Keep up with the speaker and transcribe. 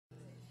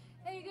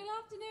Hey, good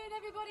afternoon,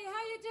 everybody.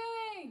 How you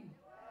doing?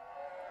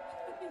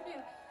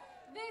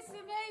 This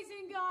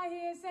amazing guy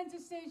here,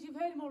 centre stage, you've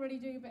heard him already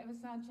doing a bit of a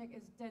sound check,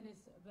 is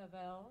Dennis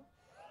Bovell.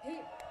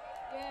 He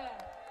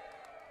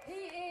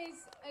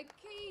is a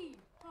key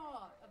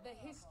part of the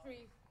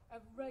history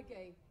of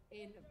reggae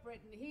in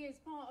Britain. He is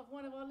part of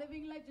one of our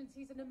living legends.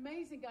 He's an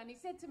amazing guy. And he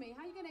said to me,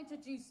 how are you going to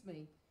introduce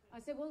me? I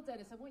said, well,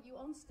 Dennis, I want you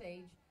on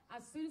stage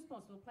as soon as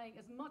possible, playing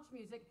as much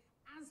music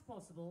as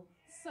possible.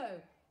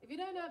 So, if you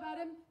don't know about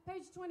him,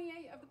 page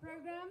 28 of the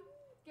programme,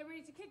 get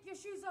ready to kick your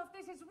shoes off.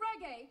 This is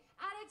reggae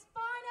at its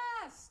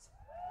finest!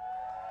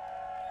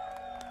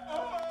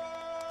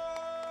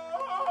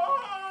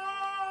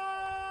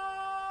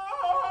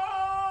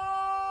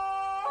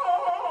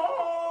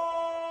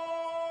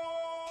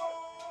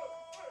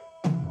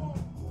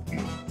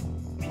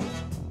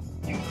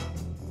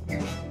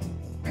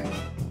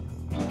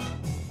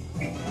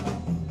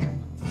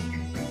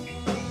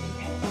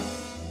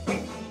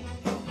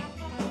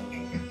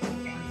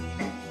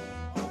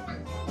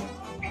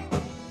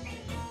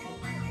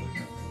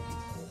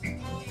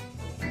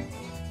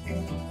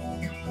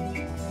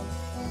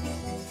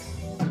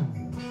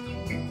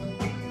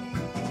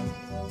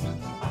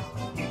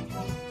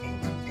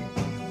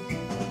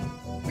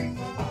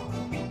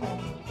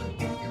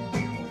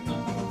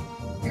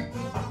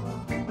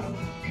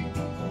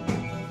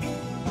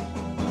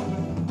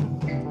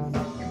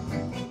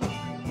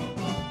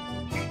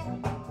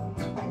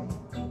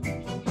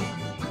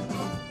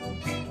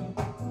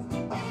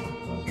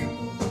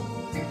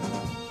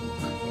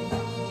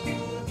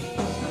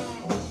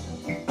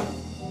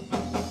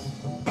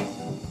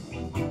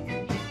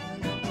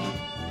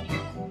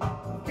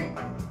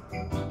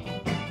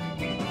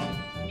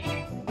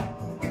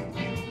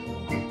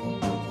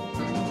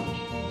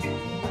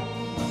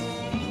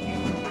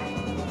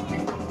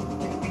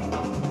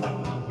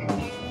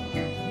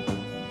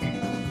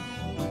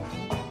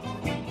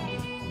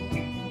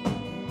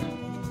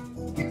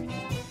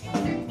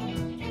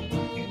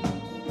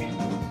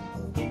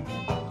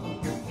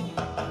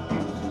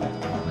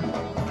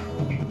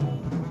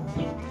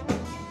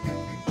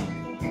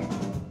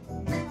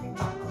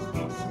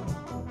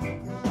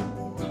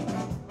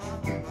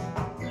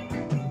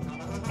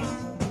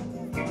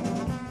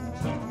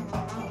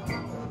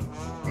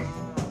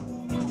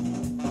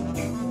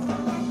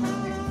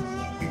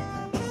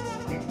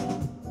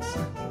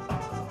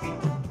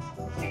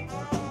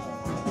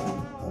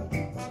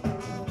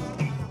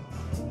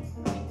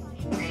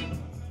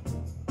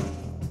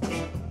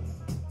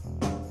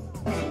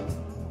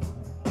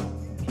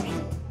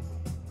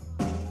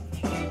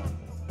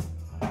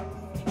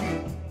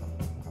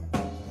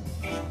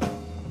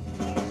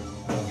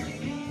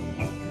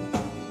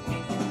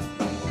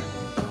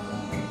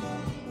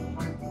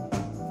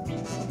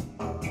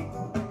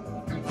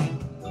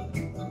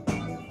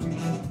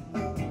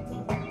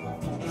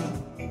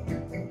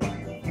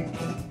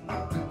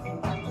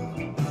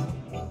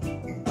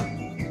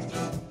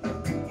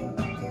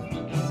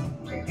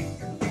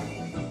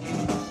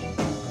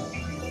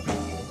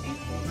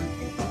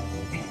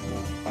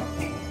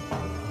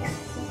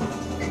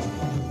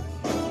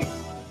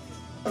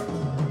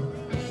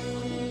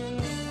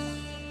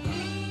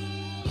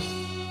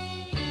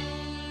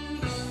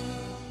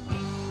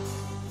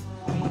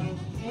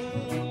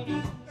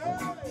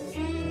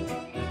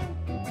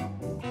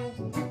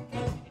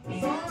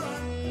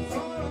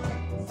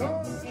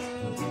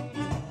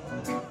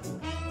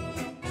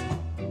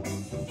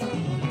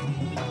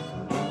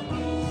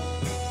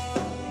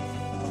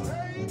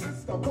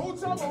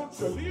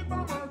 Leave my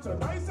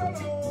merchandise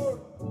alone.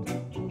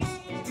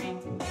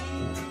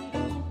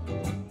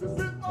 This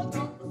is my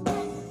job.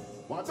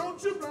 Why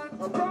don't you run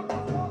a drum?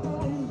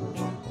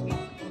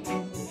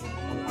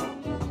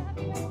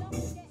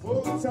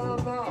 Full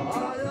time now,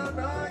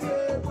 I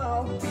get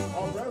now.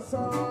 Unless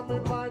I'm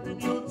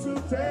inviting you to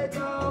take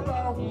a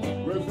bow.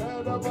 We're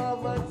fed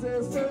above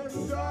existence,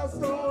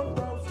 just don't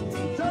bounce. You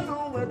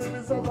know when it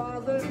is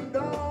surviving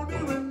down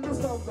here in the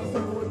slums. I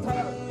still with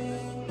time.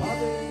 I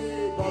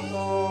think I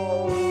know.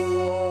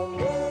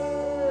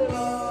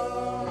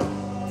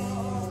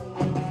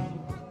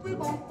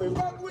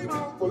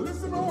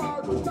 Listen to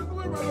how we're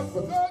chuckling right up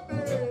for the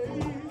day.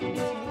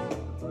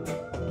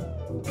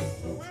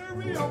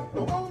 Weary up,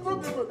 the ones who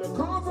give it the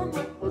cause and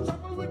make we're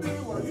chuckling with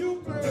you while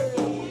you play.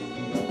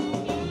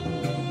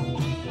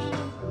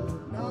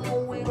 Now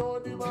we know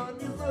the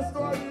manifesto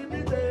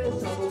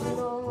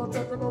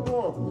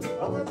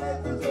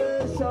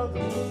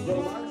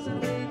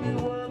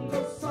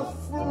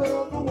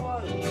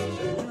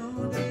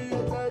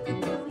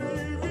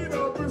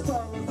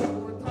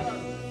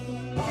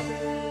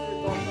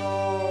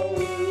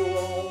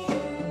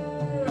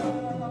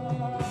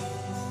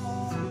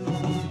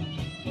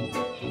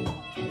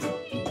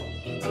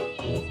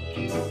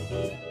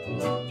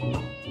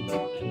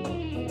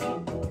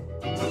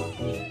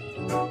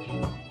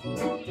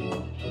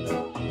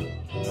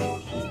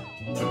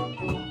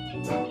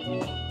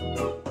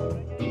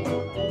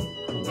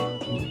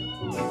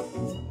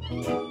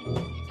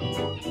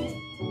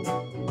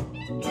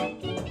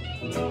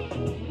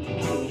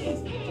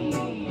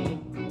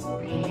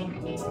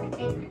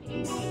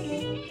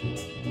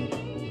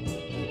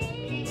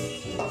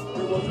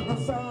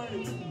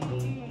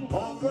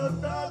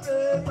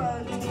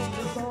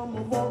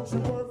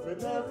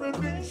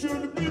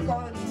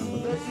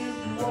they give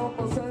you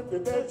 1%,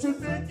 and that you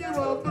think you're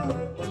off the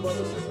rent. But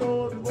if you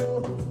know the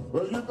more,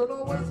 well, you can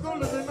always go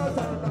live in a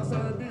town that's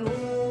sandy.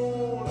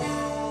 Oh,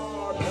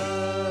 Lord,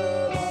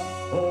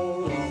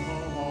 oh,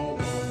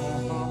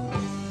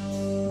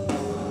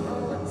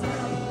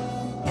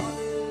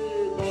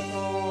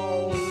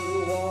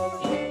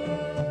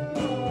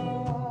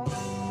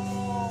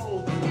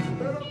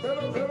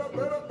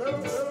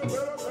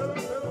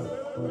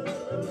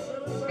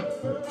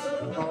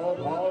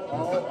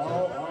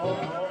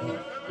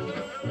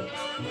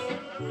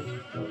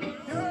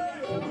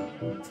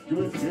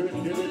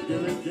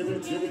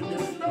 Give it, no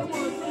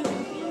one.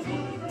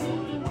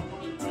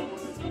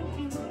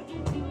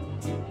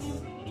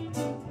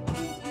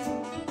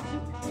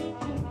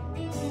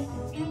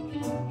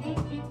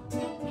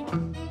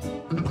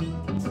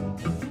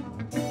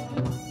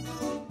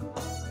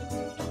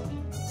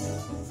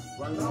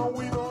 Well, now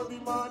we don't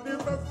demand it,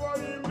 that's why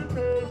we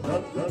pay.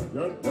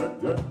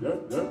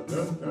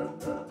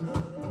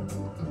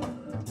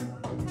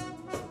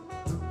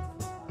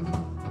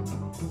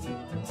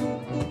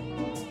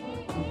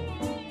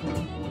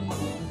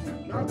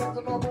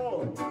 No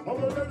more. I'm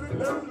gonna let it.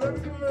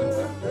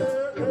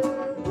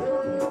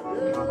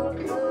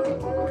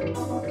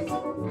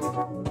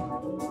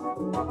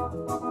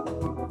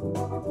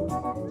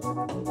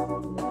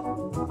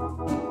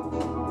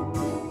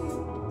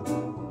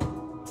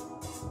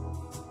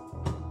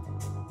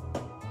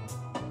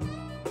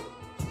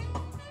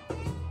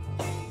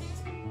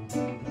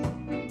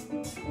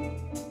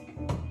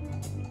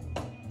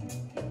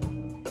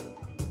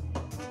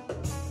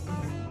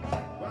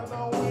 Well,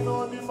 now we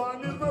know the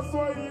man is not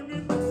so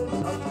easy.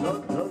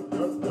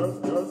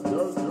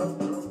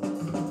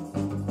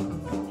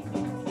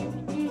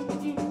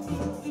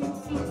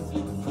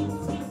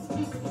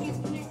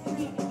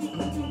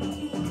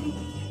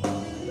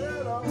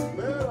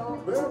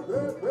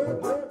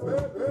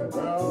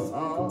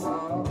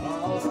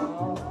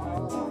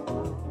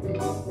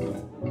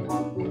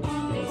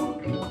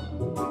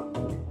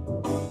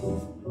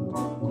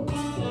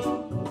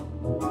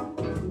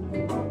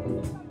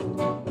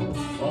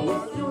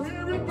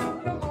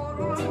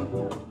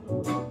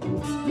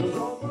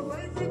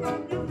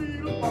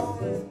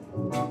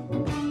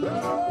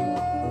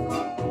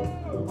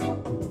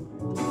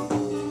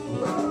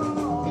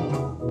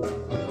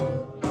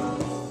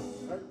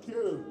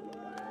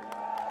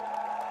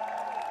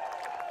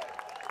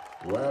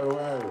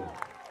 Well,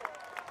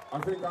 I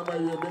think I may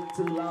be a bit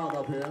too loud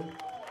up here.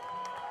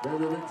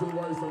 Maybe a bit too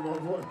voice on my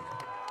voice.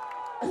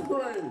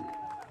 Anyway,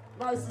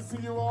 nice to see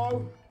you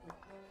all.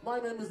 My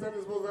name is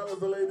Dennis Bovell, as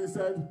the lady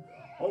said.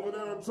 Over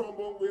there on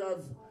trombone, we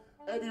have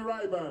Eddie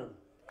Riebard.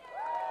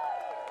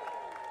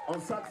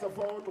 On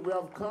saxophone, we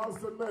have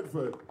Carlston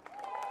Medford.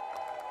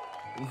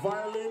 On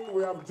violin,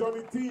 we have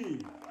Johnny T.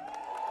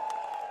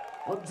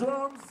 On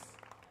drums,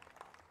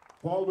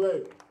 Paul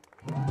Blake.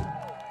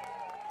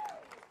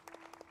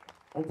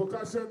 On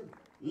percussion,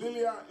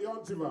 Lilia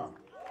Ioncheva.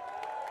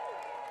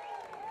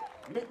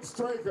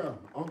 Straker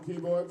on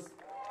keyboards.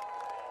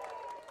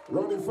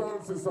 Ronnie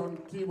Francis on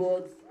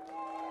keyboards.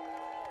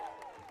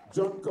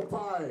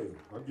 Kpiaye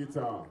on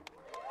guitar.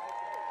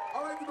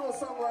 I like to do a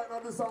song right now.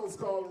 This song's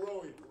called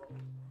Rowing.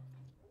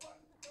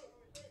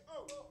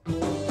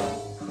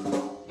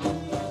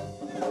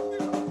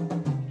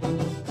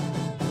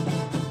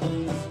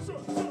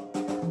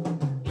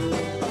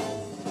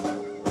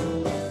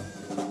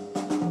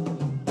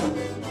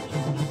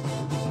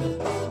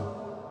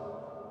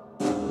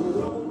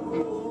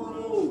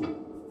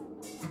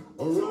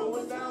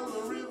 Rolling down the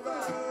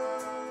river,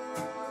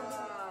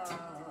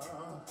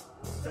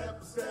 stepping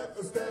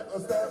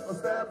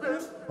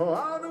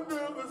out of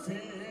the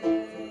sea.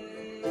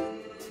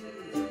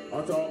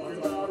 I'm talking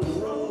about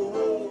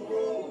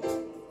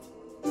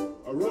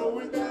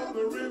rolling down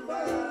the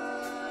river,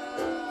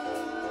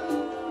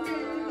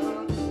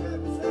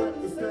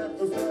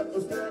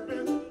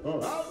 stepping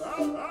out.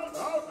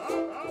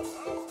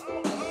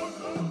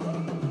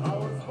 I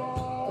was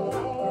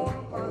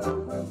born by the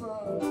river.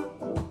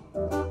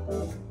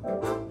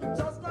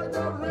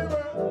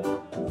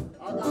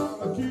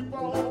 Keep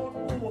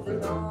on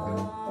moving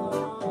on.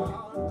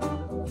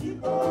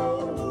 Keep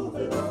on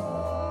moving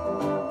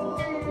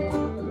on.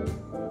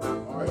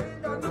 I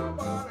ain't got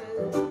nobody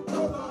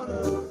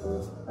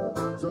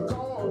to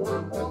call my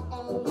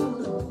own.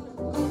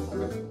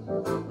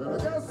 But I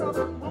guess I've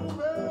been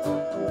moving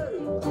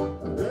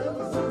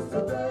ever since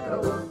the day I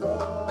was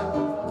born.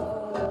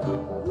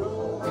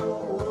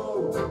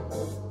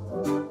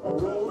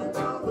 Rolling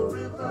down the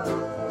river.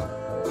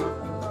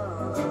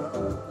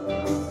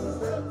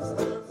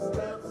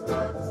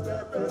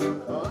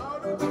 Stepping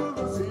out of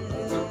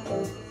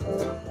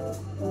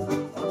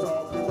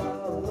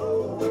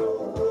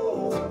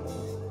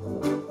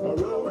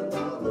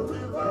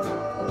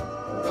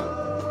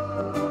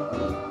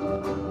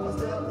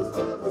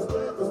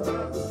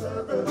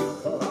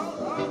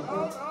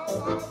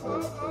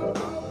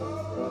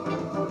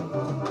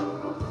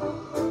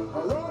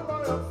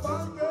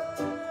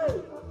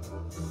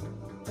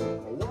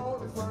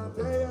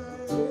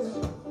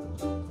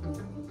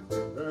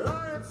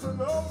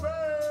no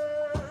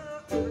man,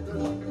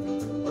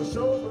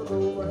 show me the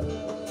way.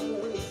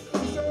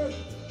 He said,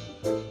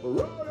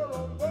 roll your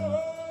own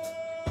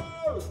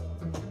boat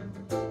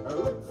and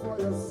look for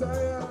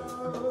yourself.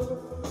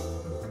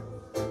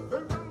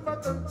 Then come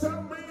back and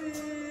tell me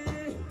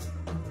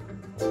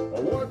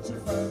what you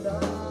find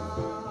out.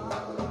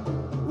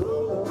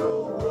 Roll,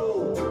 roll,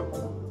 roll,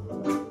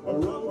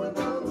 rolling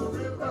down the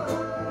river.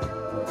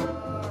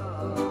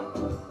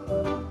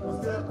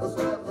 Step,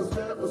 step,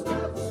 step,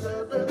 step,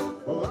 step,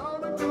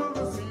 out into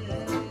the sea.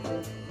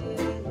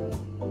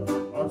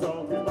 I'm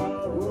talking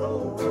about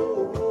roll,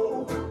 roll,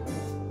 roll,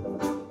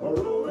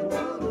 rolling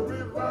down the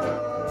river.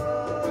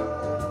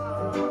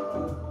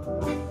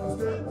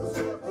 Step,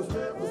 step,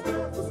 step,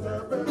 step,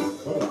 step,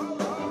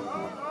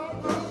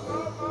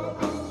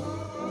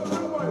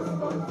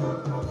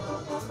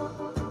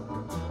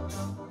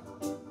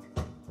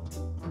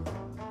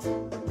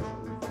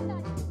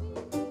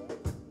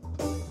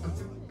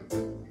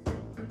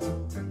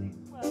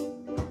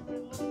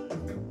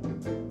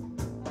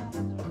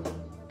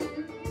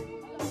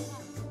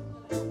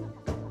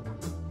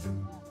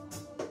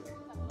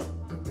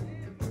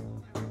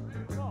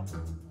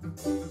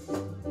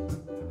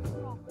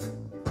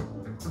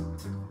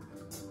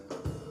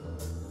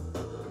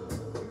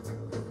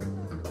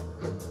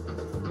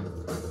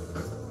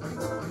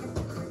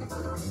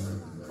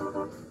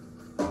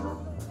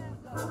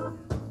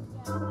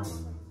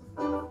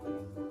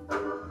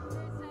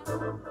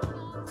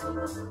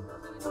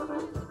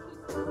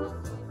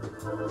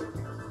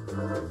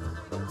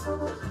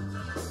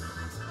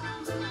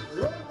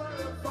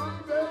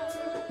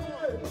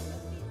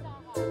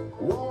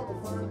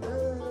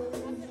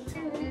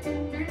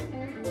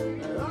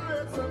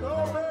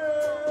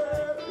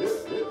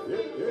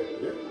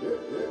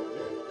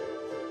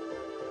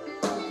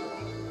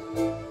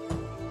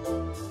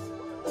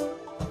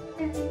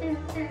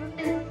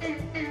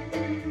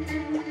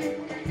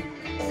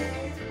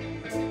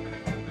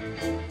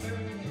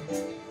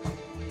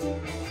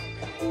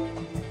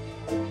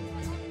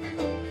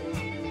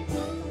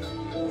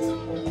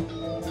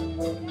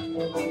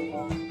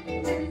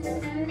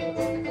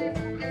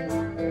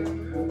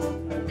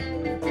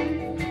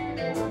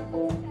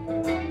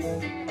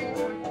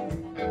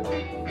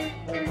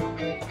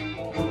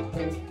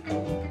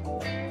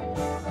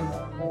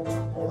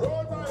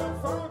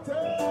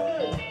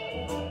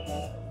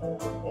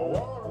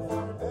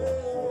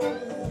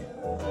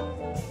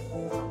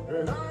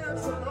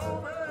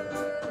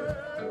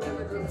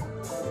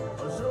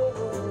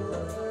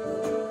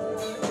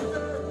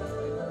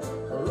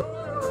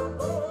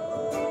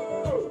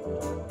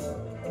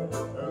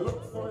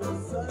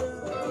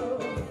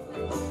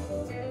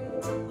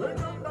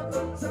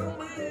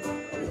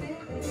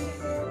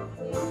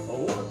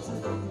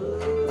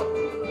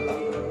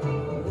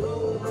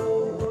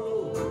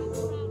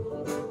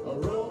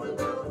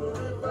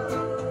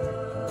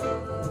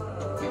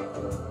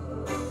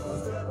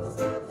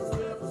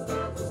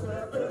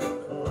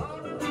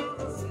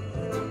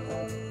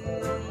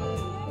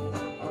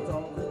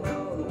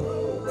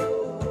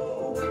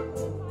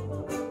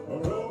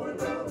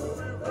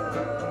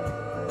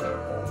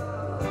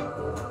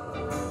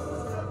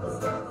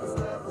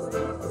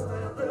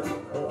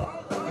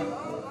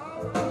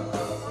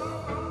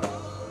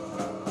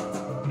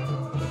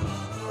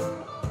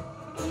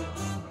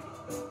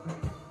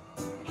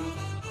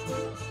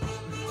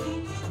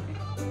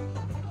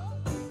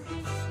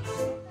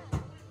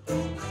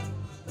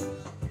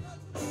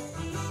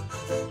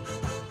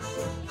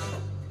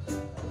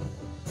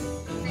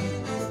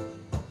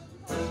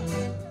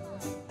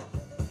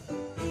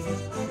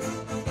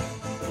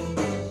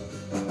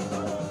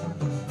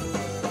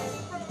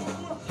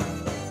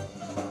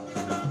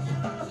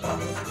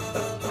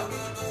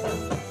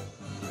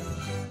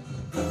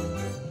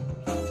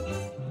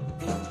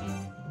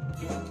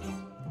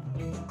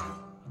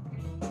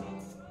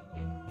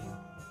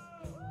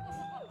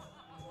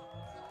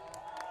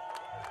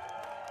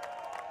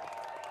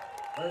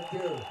 Thank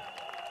you.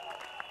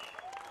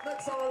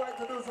 Next song I like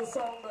to do is a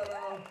song that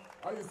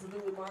I used to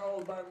do with my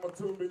old band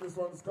Matumbi. This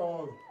one's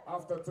called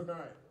After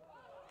Tonight.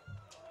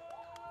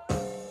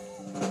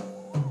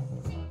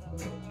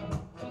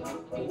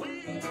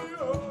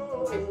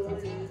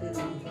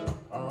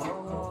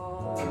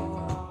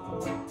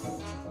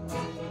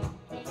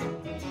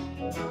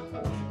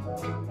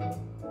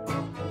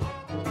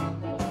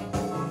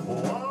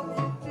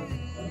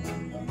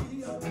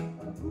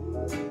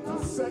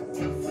 Set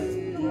you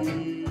free.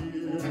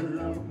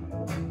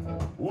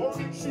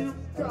 Won't you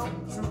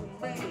come to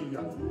me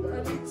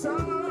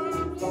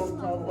anytime for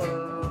cover?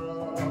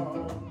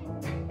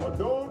 Or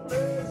don't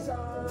be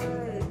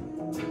shy,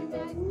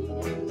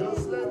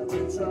 just let me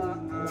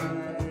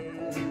try.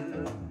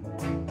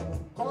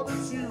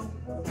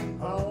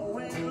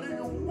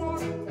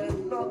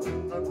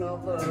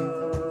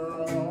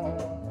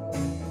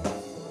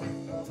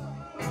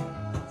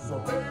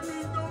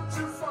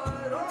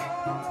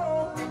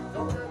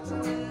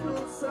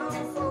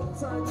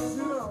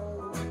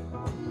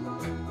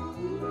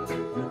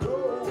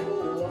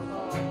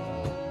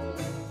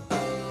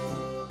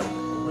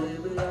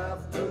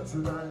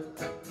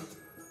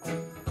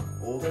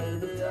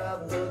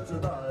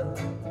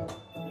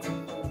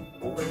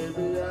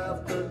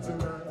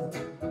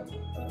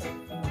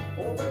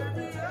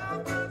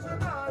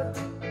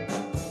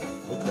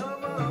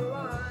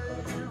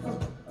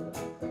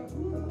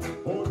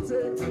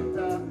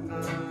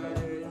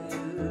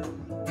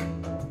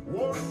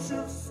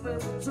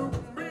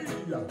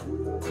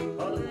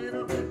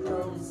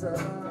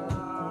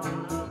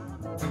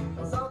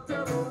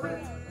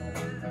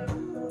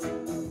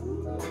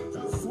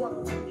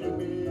 what you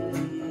need.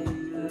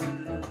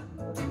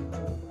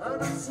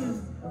 And it's you,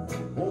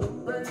 oh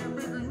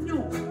baby, you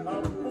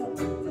I'm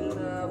moving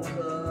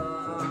after.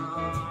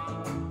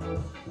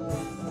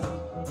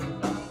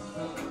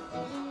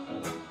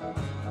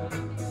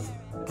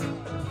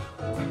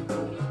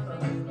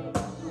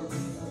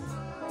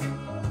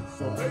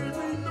 So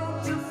baby,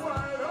 don't you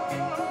fight, oh,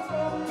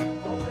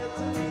 don't get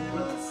to leave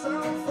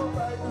yourself for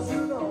back, 'cause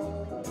you know,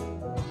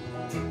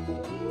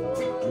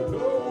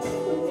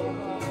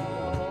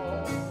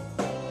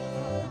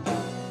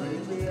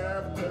 baby,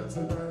 after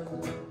tonight,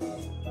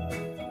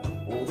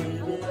 oh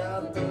baby,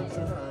 after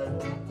tonight,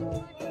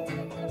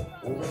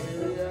 oh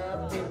baby,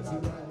 after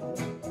tonight,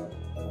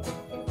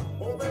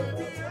 oh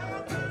baby,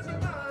 after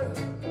tonight,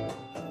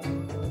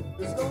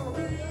 it's gonna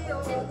be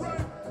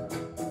alright.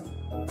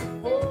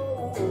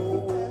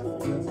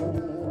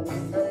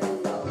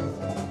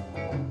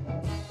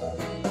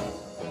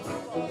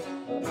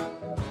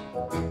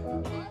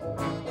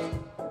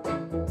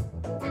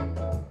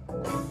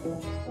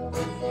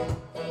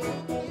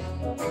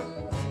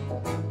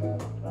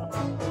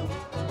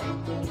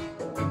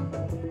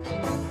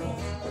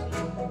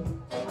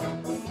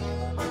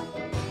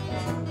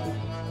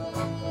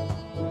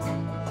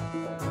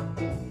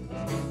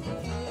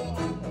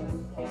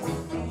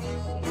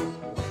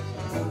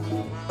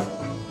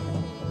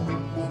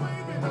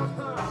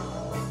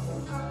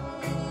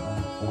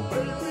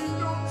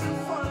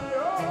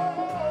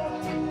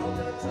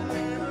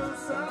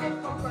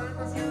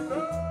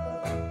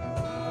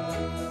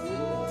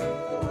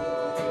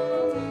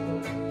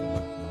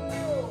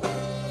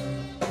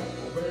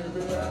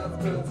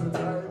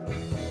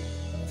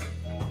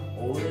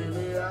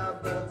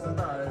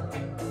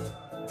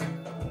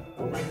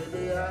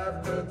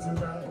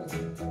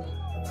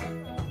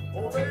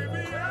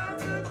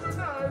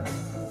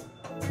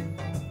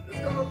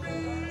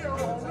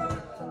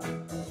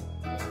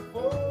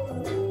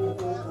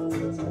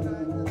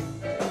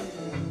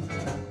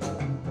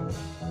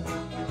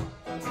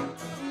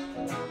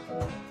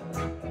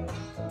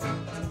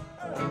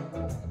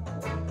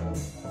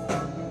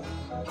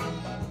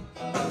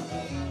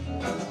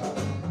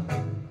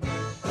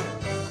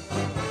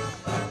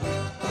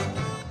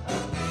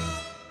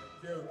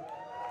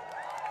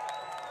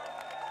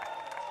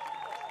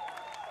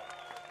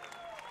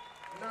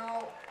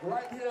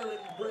 Right here in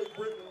Great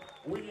Britain,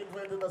 we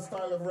invented a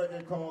style of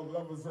reggae called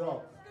Lovers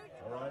Rock,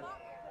 all right?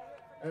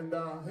 And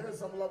here's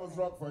some Lovers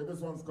Rock for you. This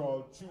one's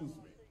called Choose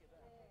Me.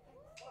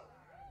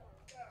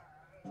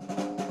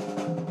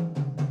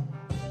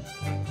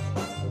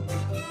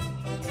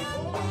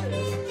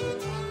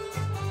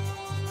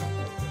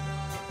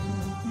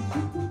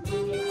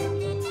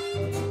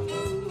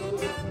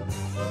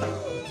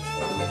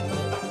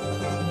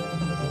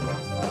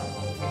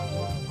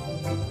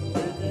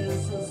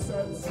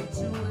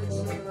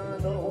 Situation, I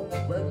know,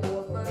 when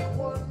more than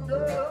one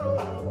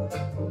girl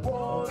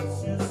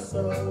wants you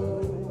so,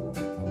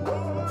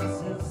 wants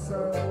you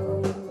so.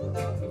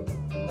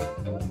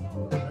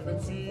 And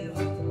it's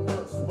even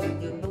worse when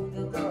you know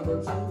you gotta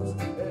choose,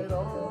 and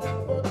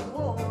all but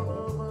one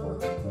of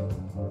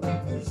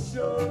them is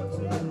sure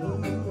to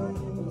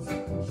lose,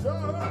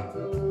 sure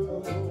to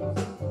lose.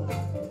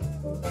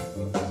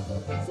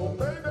 So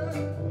baby,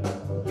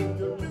 if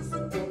you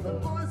listen to the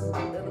voice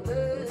and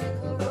make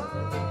the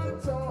right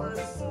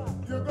choice,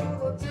 you're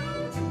gonna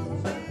choose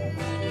me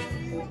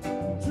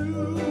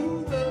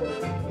today.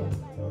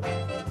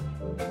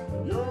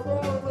 You're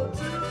gonna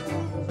choose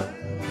me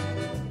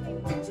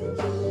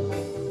today.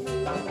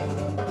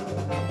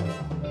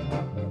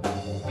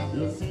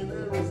 You see,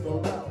 there is no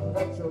doubt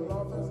that your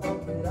love is not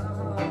the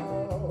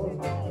out.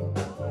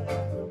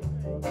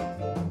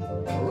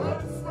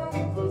 Right from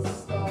the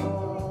start.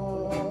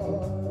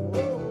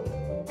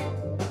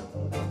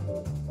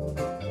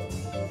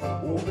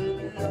 Oh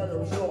baby, I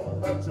am sure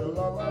that your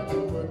love I do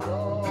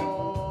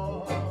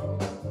adore.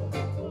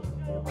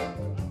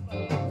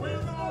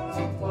 With all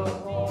of my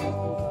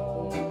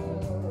heart.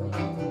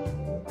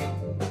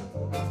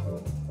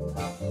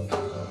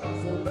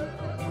 So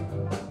baby,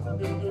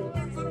 if you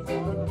listen to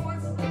the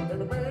voice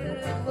and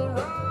make the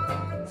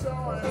right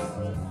choice,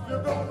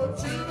 you're gonna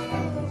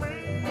choose me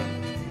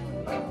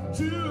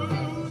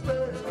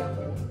Tuesday.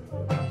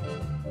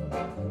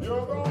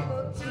 You're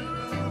gonna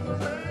choose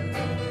me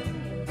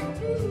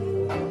Tuesday.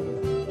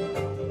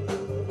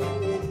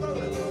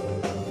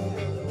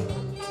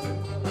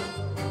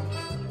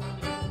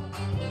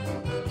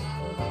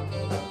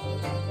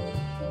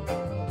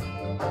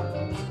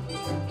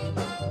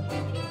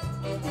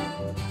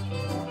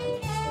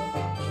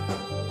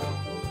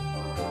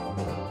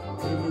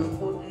 If you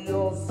put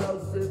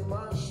yourself in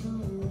my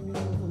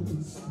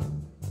shoes,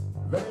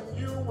 then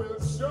you will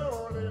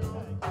surely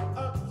know I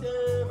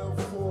can't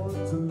afford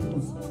to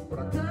lose, but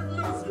I can't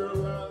lose your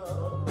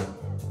love.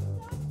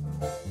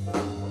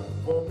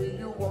 For me,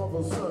 you are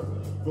the sun,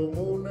 the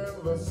moon, and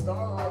the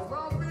stars,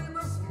 my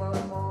Venus, my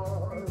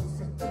Mars,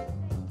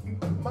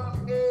 my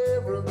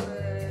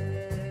everything.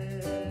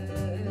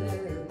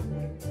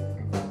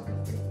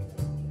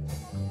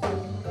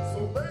 So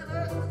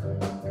baby,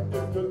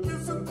 if you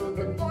listen to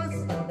the voice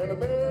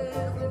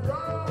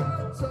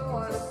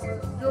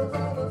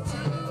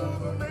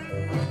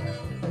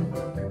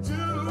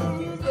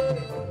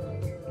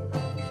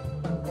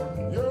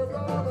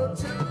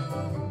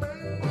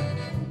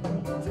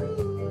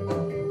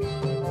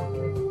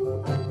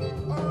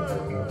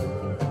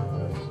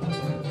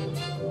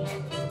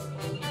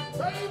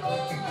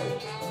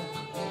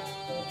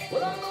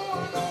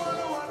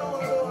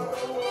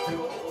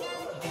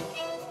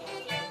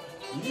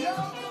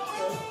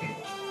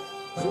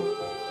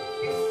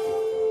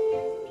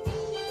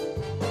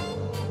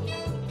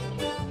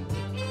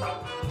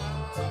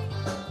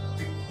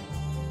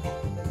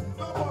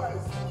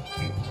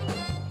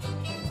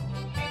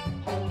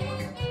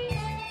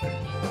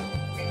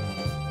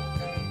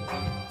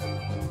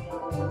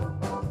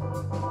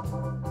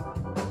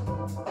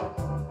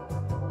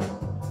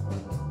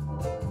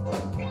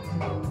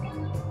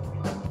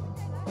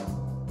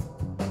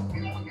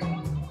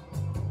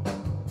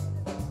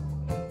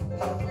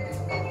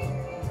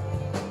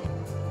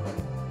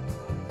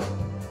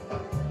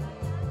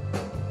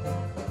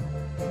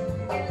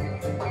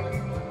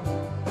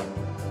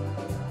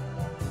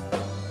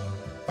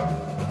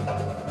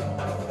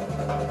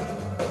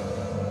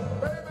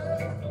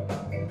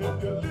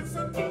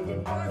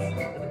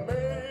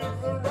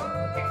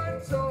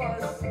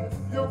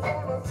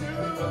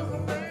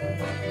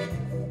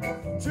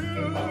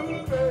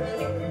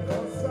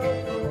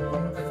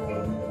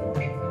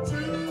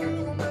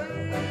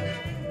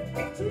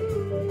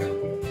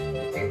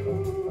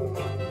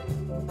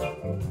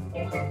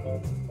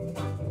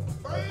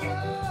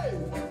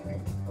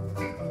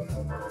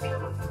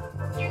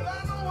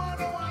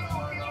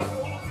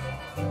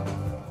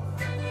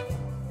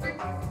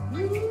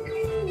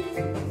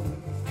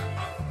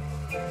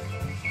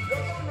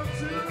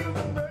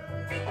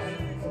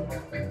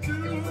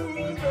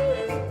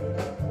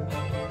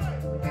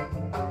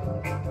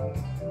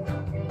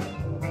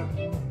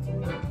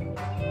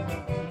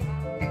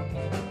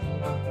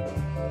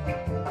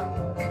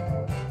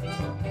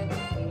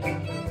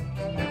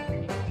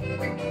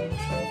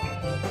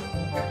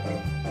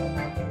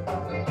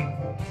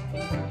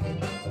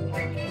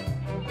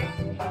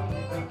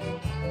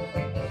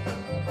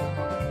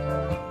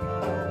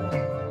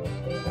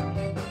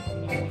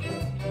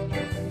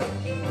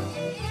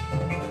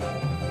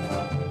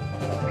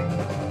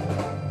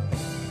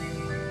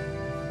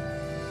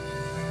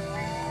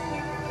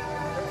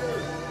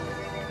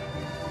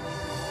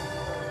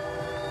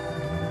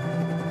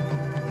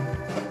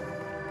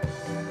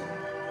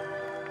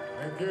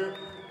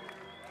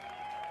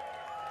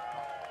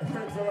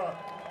Thanks a lot.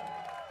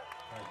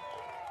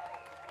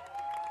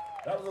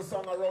 That was a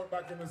song I wrote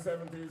back in the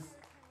 70s,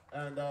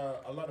 and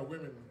a lot of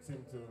women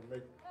seem to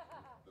make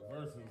the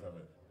versions of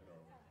it. You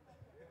know.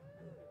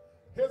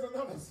 Here's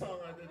another song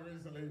I did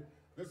recently.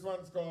 This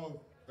one's called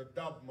The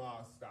Dub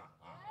Master.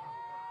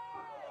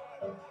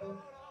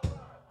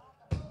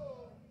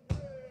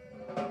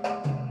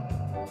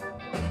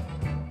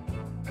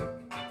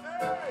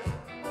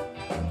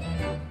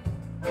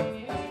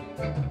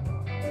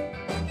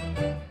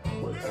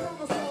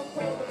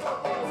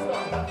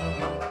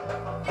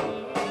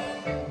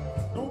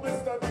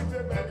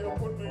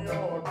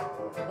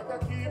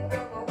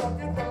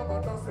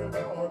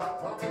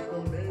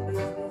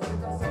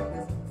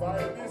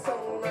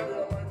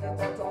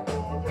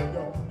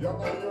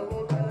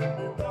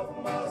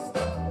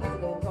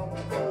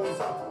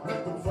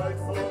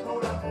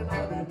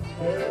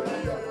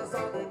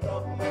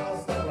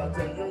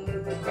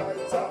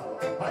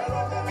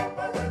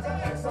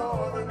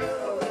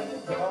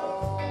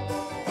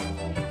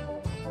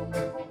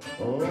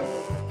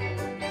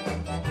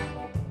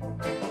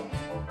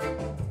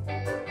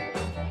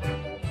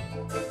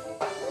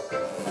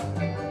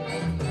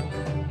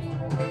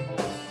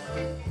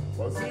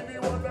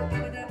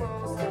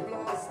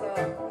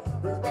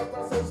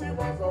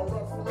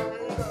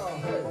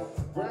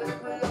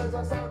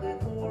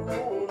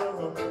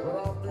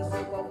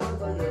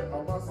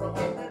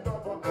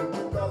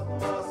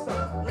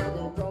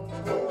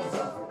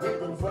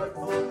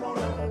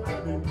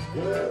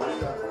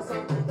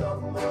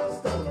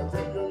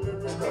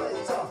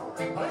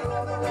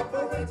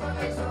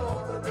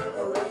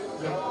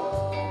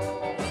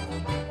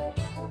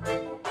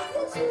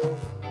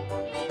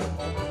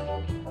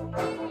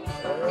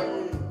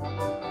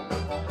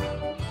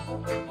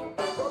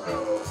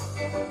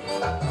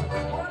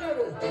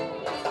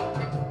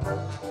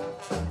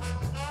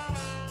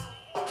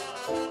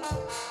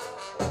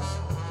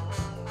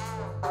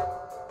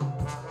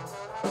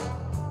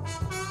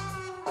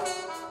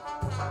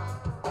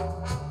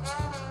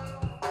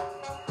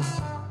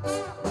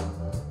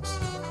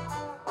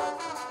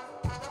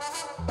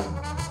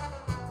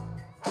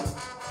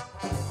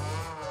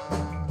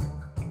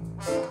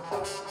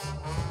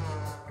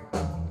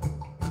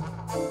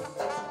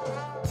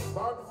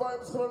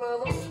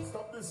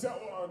 Stop this shit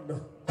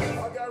one. I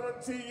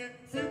guarantee it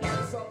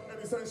fits up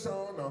any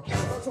session. I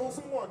chose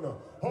someone.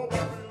 How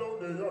about below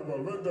the other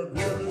when the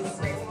girl is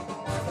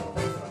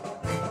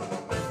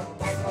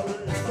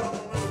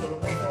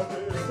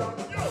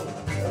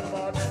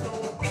everybody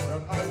know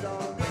that I am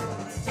the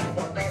only chief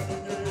of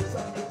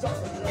navigation, the champ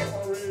of the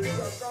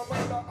operation,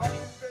 commander of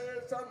the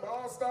nation,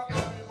 master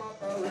of the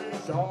moderation.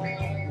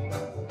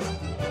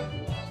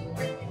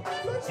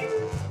 Let's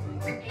see.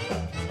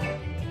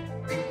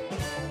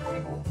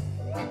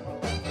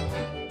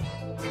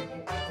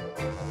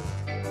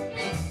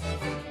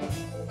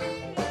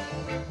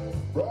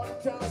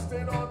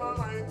 Broadcasting on a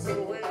 9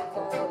 to 8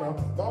 corner.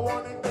 The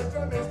one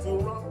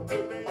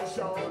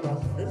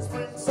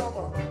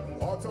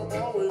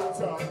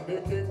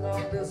the king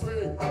of this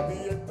week,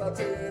 the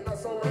entertainer.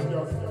 So when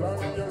you're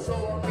planning your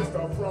show,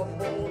 Mr.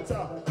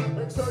 Promoter,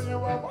 make sure you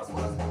have a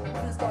spot.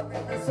 Please start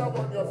in this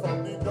one, you're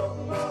from the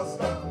dub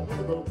master.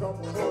 Musical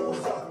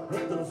composer,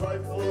 rhythm's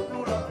rightful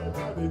ruler in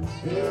the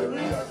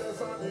area.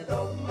 Just on the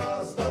dub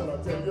master, I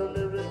tell you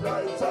lyric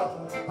writer.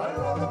 I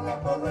run up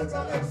a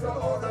operator,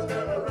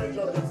 extraordinary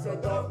arranger. It's a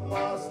dub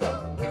master,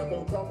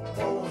 musical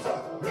composer,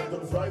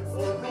 rhythm's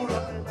rightful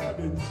ruler in the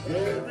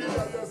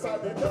area. Just on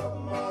the dub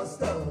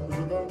master,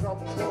 musical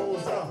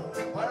composer.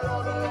 I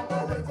run up a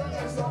operator,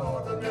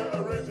 extraordinary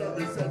arranger.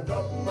 It's a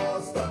dub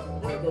master,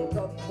 musical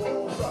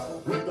composer,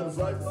 rhythm's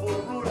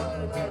rightful ruler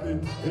in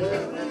the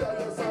area.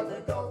 Just on the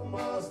dub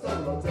master,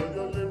 I tell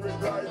you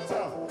lyric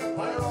writer.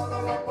 I run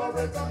up a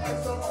operator,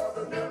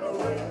 extraordinary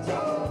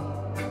arranger.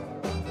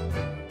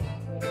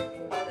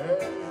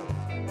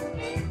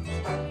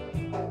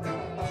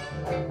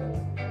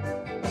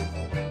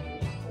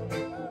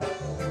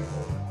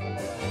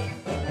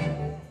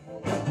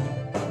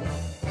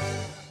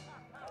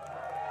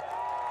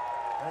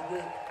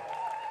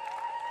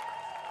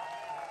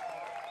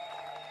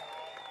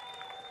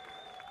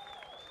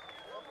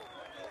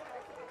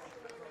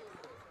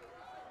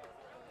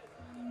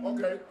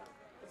 Okay,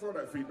 that's all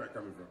that feedback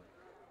coming from.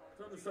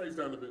 Turn the stage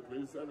down a bit,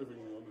 please. Everything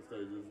on the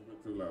stage is a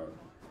bit too loud.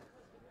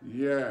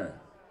 Yeah,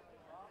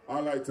 I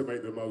like to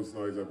make the most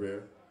noise up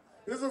here.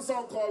 This is a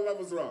song called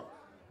Lovers Rock.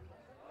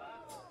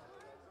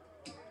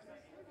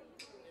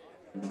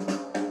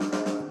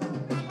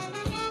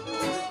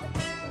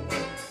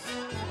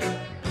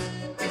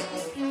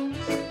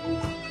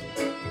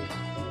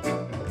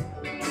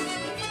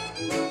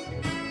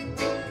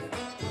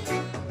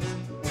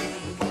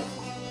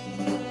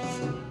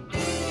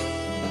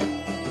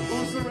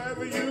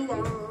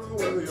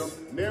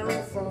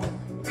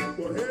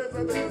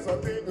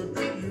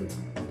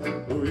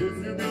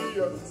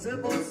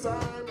 Simple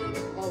Simon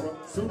or a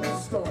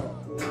superstar.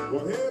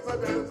 Well, here's a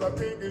dance I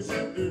think you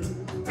should do.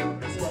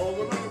 It's called a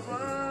Lover's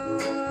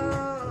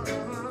Rock.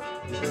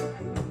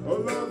 A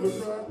Lover's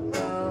Rock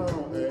now,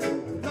 hey.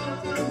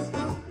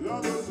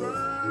 Lover's Rock.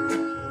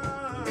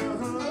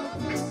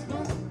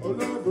 A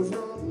Lover's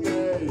Rock,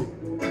 yeah.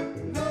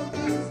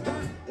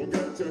 Well,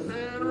 get your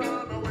hand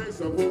around the waist,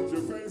 so put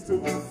your face to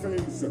the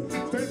face.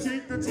 Stay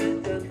cheek to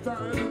cheek and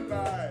thigh to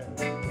thigh.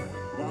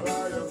 While I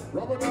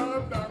rubber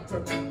dub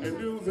doctor and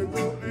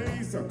musical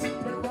ace,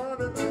 play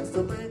body things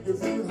to make you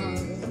feel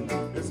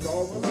high. It's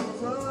called the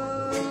Lover's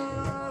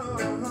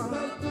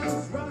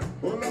Rock.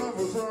 Oh,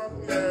 Lover's Rock,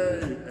 yeah,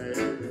 hey.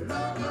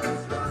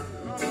 Lover's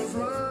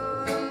Rock.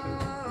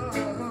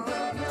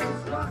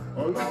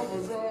 Oh,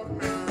 Lover's Rock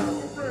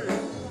now, break.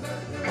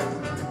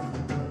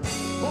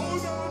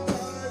 Hold on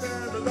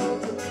tight and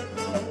don't you let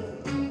go.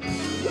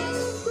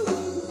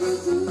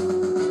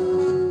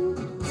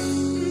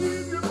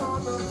 Leave your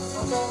mother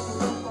alone.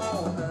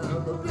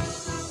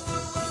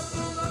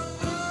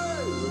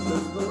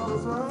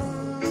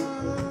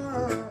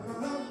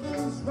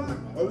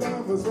 A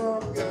Lover's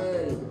Rock, yeah,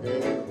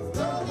 yeah.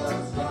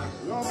 Lover's Rock,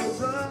 Lover's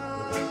Rock,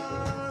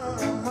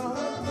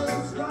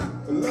 Lover's Rock,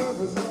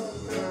 Lover's Rock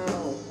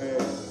now,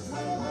 yeah.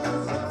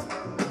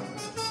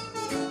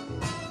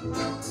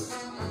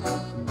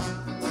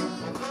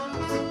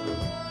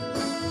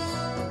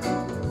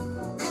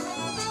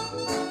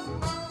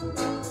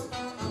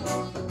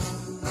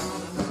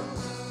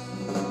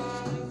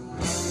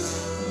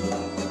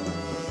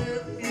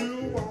 If you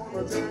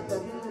wanna take a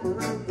move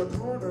around the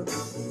corner,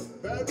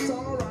 that's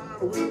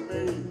alright with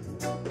me.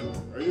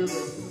 You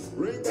can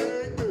ring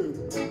dang do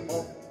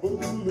or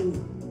boogaloo.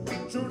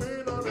 Tune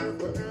in on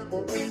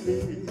FMOBD.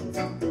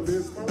 Cause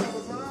it's my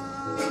Lover's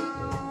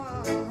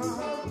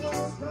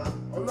Rock.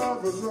 A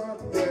Lover's Rock,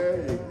 yeah.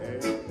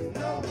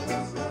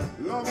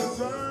 Lover's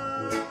Rock.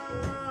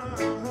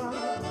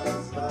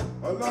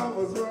 A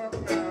Lover's Rock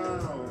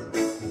now.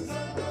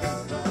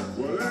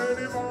 Well,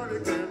 anybody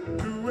can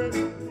do it.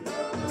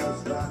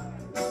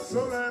 So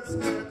let's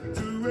get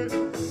to it.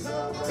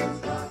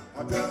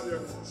 I tell you,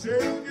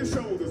 shake your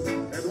shoulders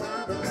and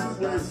wind up your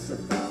waist.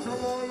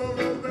 Come on,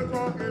 lovers, let's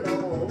rock it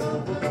all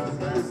over the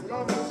place.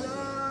 Lover's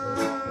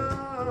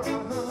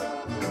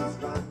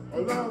Rock. A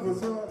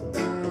Lover's Rock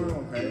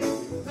now, hey.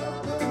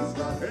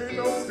 Ain't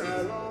no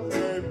style off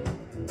it.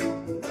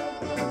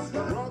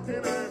 Rocking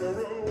and a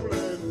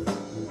rolling.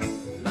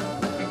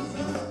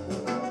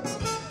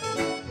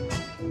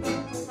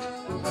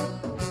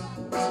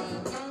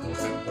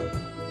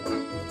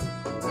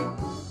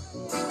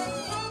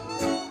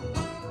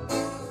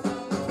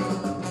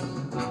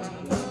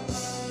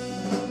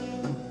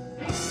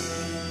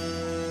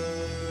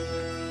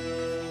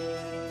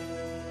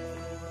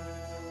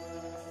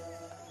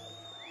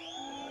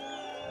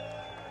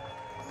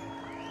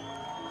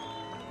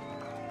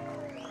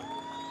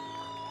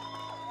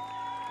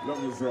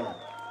 Lover's Rock.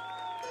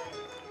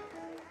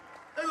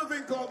 There's a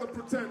thing called the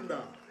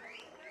Pretender.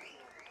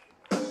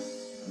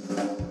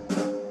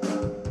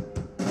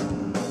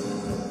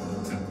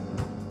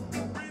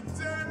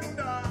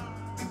 Pretender.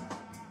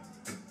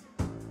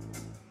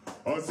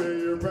 I say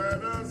you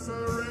better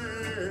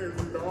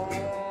surrender.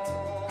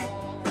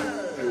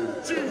 Hey.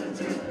 I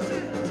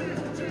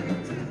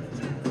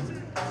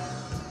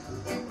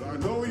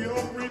know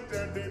you're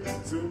pretending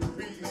to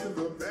be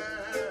the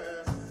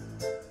best,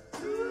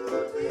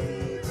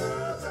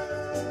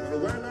 but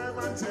when I'm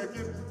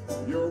unchecking,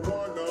 you're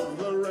one of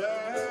the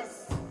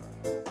rest.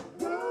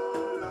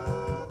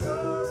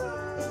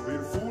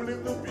 Been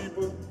fooling the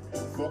people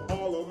for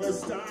all of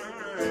this time.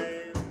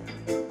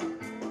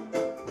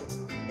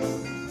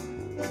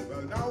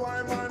 Well, now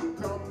I'm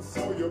uncome,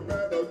 so you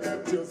better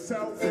get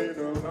yourself in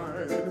a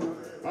line.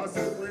 I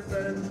said,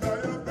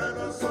 pretender, you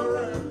better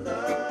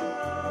surrender.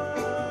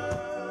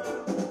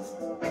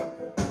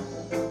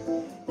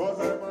 Cause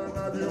I'm an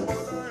have you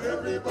wanna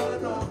heavy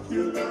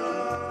binocular.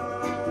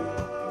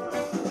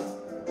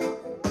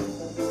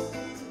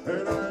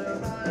 And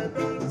I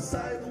done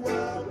sight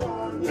well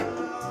on ya.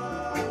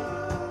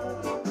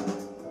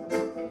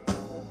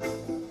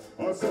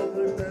 I said,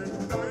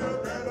 pretender, you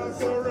better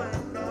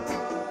surrender.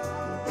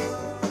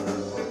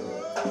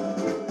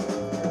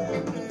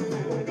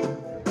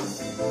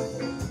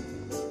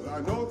 I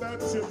know that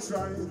you're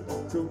trying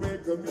to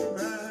make me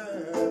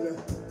mad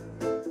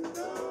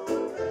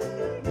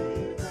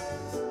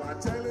by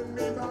telling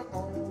me about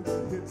all the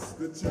hits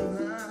that you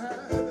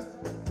had.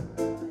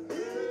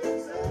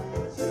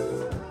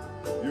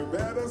 You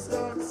better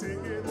start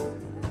singing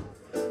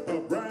a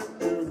brand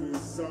new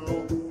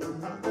song.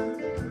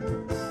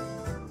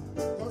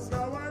 Cause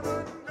now I'm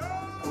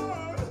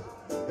undone,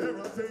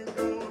 everything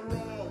gone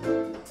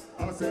wrong.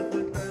 I said,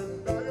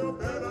 pretender, you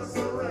better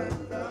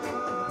surrender.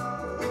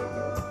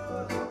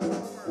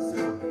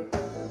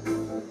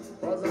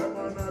 Cause I'm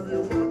gonna have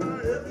you wanna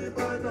hit me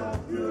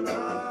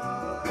binocular.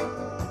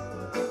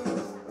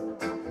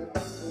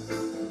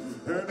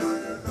 And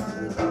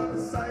I done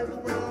sight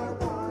well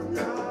on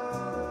ya.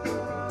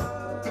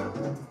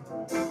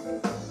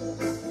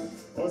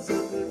 I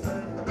said,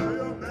 pretender,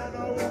 you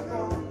better walk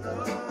on ya.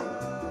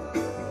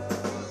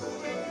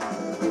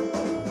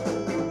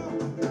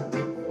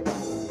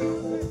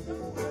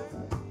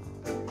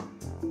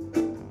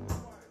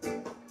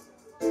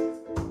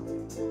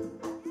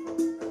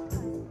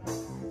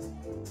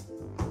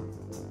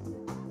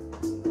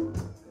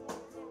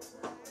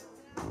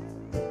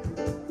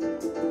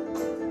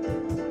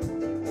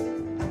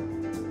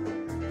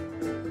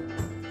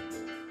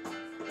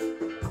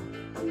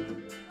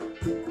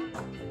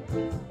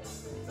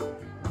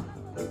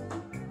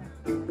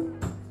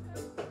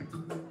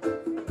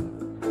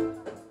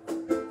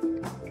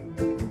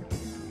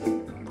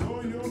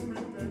 Oh, you're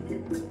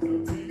pretending to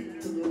be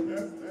the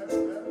best.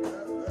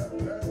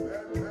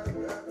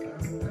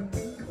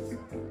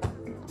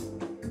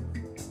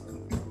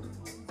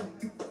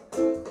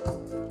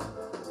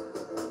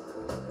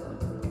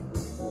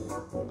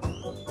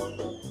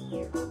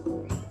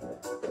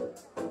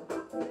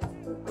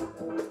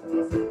 I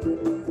said,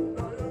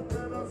 pretender, you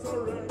better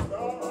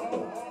surrender.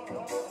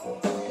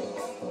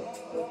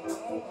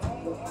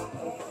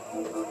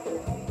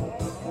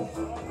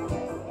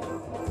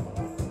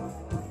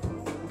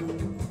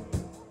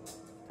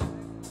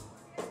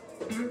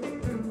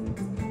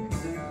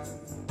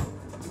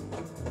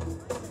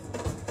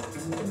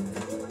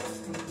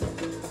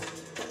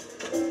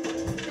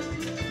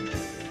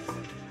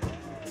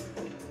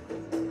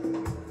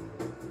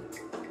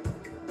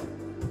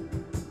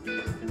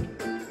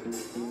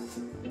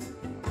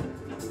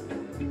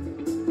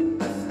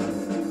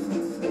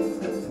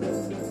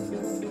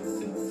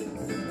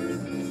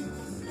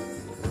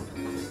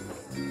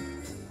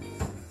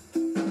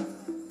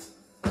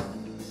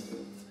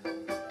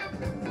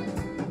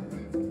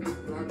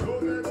 I know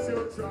that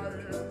you're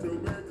trying to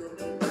make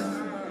me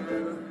mad.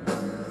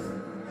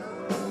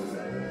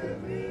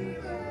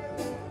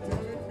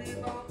 Telling me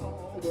about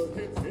all the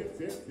hits.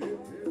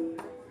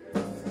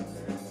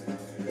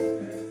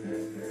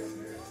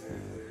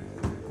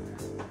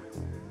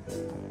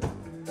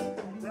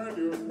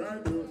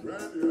 Brand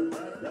new.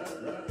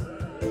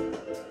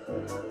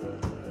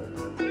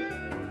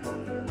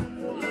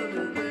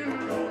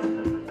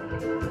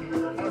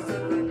 I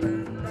said,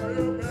 pretender,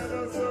 you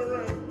better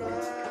surrender.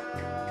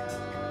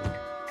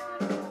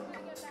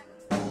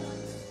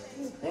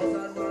 Cause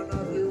I'm gonna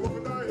have you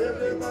wanna hit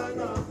me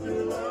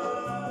binocular.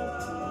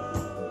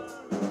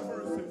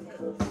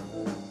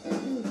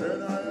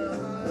 And I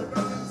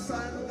done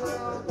sight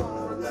well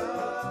on ya.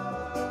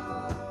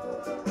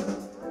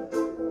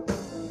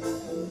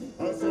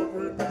 I said,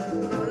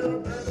 pretender, you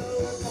better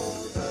walk on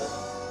ya.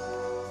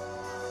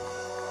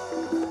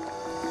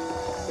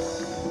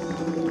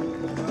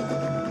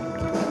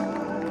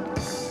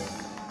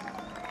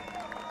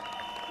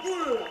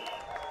 Good.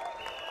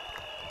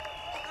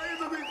 I need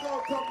to be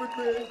called come with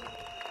me.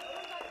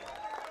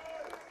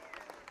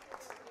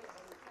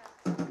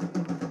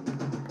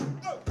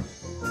 Oh.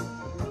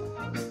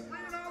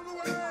 Bring it all the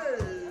way.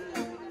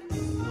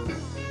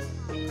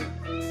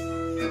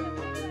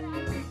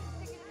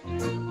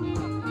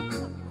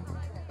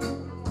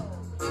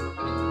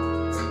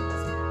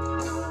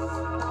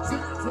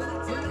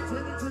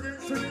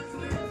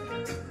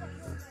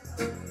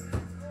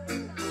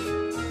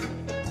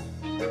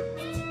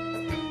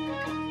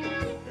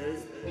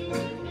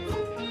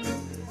 Hey.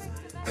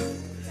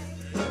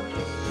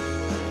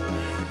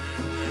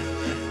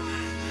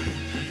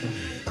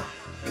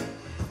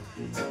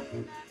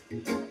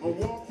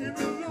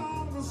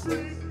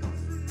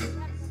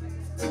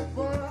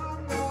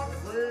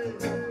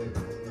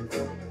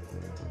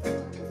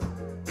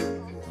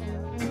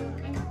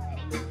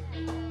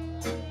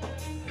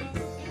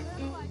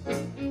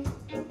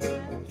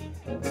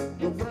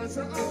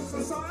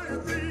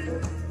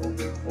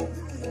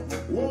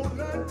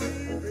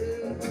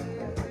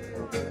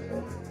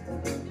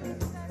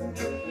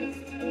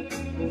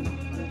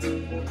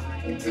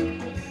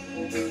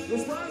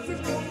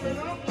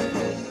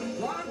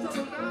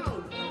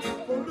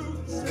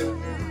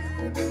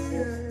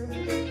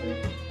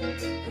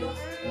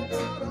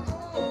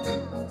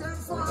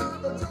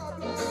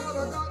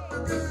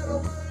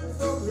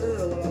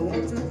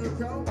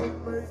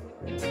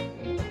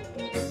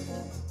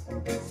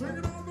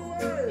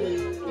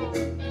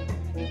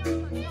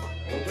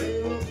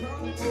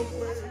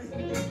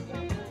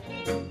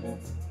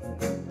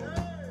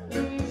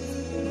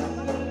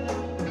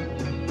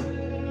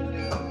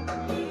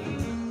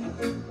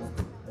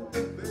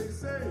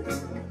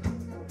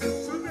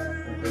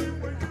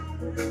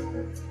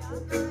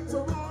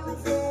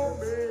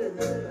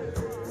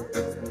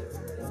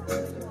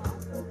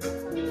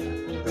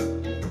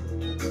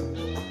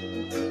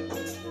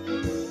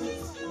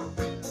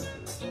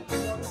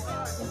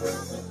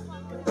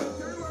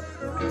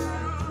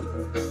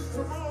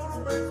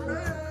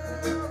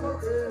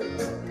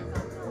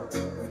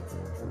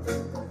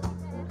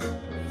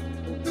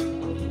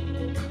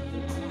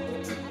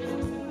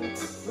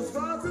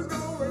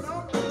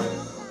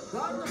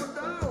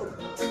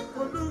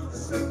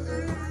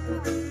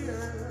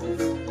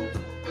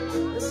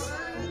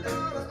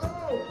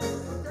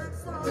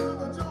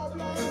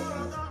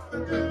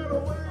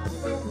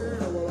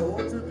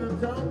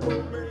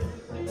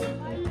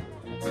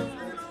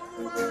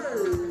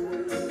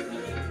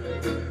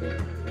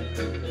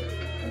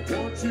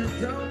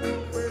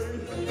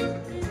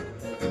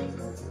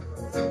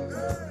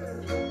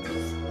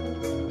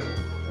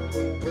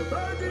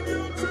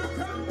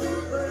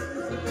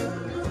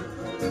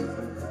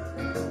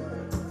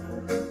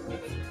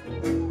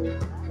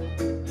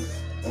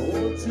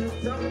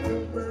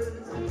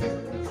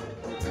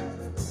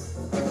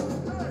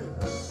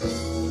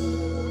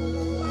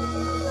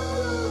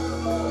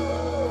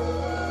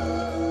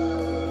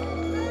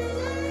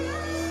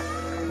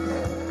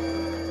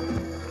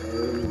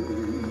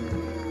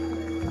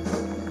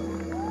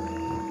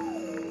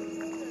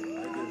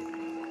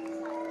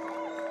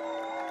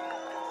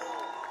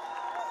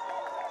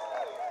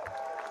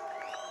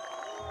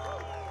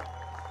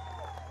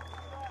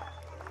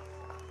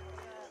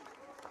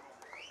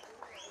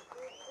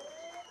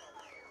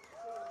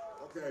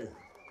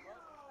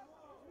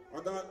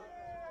 I got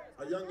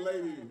a young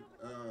lady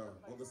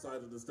on the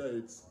side of the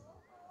stage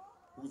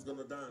who's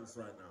gonna dance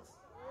right now.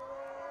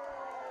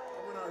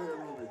 Come on out here,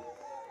 Ruby.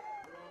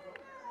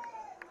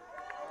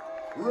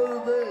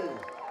 Ruby!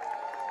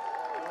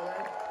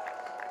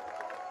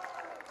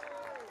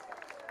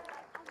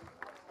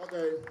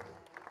 Okay.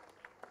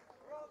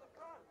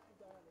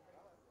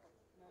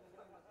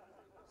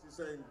 She's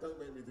saying, don't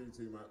make me do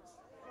too much.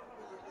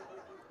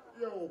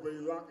 You'll be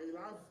lucky,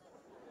 love.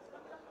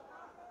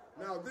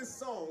 Now, this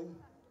song,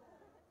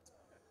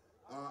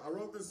 I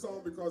wrote this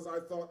song because I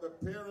thought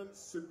that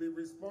parents should be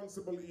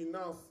responsible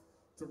enough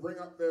to bring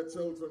up their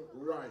children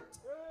right.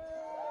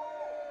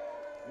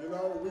 You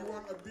know, we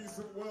want a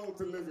decent world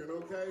to live in,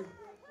 okay?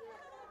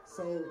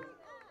 So,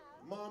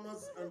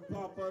 mamas and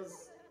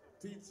papas,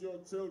 teach your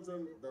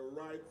children the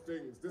right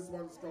things. This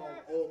one's called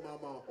Oh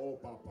Mama, Oh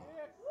Papa.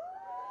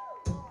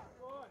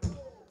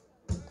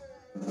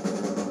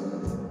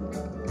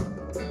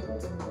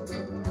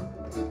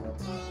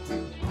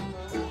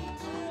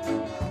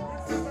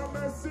 This is a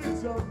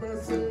message, your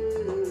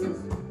message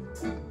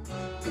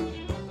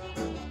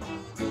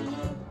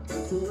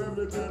to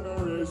every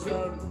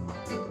generation.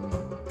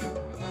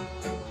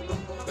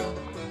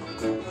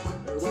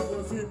 And what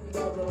was it by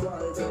the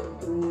wise and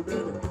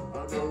prudent,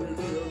 and now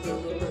revealed in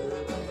the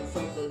way of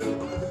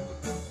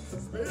the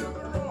spare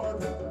the rod,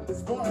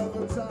 spoil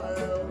the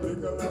child,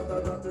 little after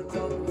that it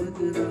done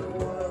wicked and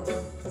wild.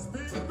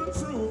 Speak the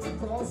truth,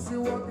 cost you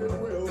what it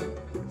will.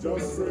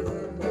 Just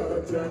remember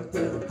Jack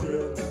and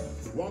Jill.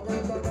 Walk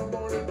on by the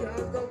morning,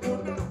 can't go put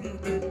the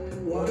evening.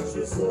 What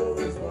you sow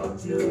is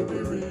what you'll be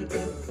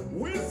reaping.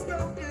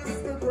 Wisdom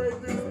is the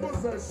greatest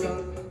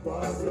possession.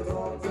 Pass it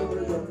on to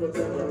the younger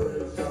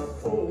generation.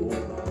 Oh,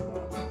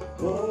 mama,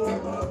 oh,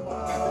 mama,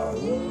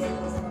 oh,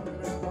 mama,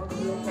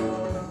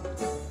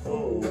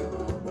 oh,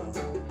 mama,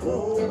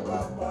 oh,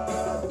 papa,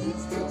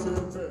 teach the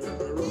children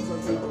the rules of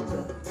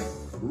culture.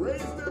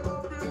 Raise them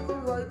up in the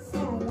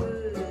rightful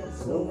way,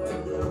 so when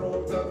they're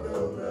older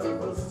they'll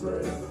never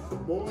stray.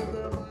 Mold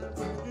their minds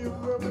and give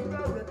them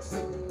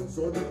direction,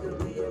 so they can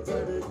be a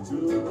credit to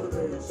the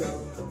nation.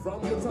 From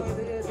the time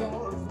the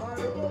acorns by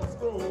the oaks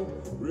grow,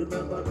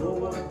 remember no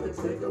one can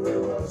take away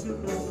what you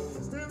know.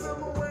 Steer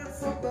them away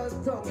from that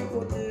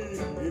company,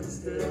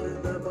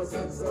 instilling them a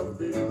sense of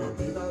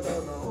dignity. Na na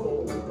na,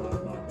 oh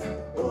mama,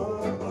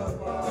 oh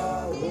papa,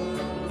 oh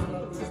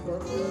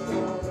mama,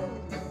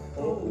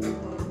 oh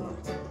mama,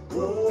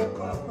 oh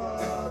papa,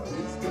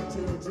 teach the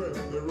children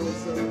the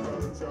rules and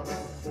culture.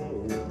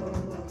 Oh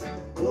mama,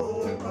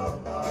 oh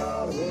papa,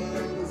 when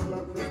this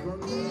love is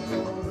running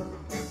on.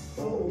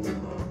 Oh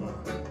mama,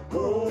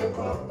 oh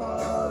papa,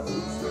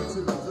 teach the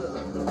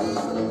children the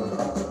rules and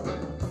culture.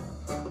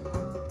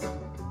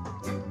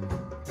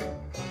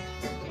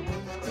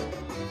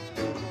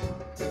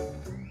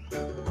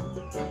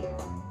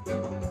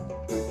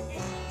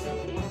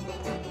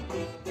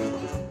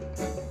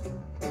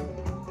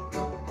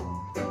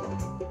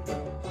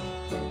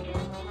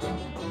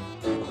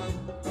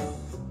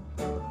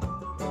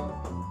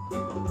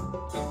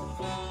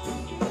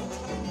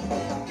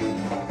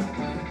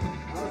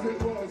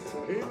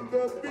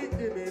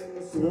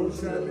 So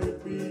shall it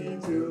be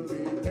till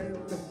the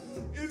end.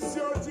 It's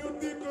your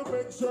duty to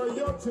make sure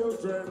your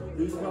children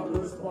become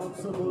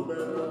responsible men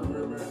and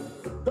women.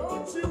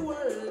 Don't you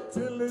wait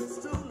till it's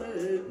too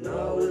late.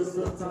 Now is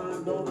the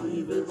time, don't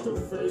leave it to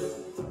fate.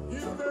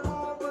 Give them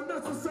all the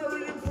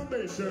necessary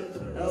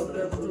information. Help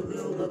them to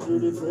build a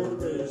beautiful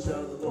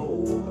nation.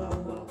 Oh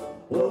mama,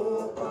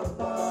 oh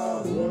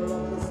papa, hold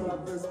on the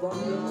slackness from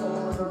your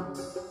corner.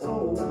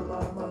 Oh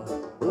mama,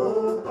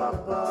 oh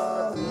papa,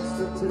 teach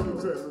the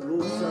children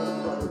roots and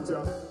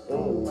culture.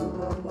 Oh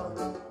mama,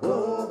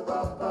 oh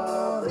papa,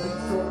 make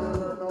sure they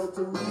learn how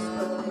to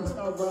respect each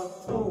other.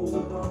 Oh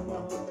mama,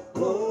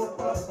 oh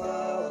papa,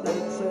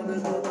 make sure they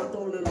know that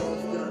only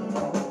love can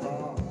conquer.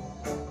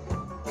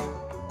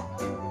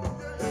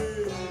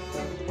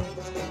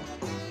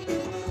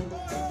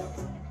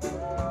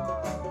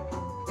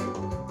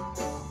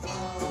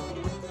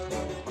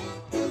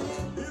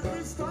 In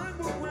this time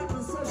of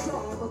winter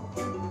session,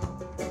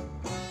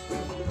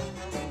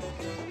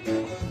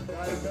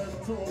 guide them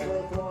to a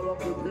worthwhile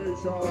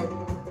occupation.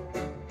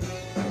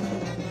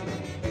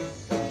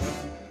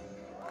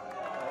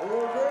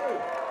 Okay.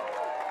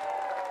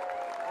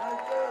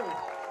 Thank you.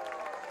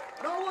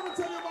 Now I want to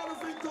tell you about a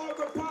thing called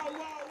the Pow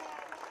Wow.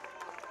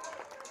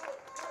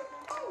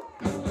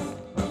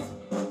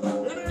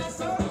 It is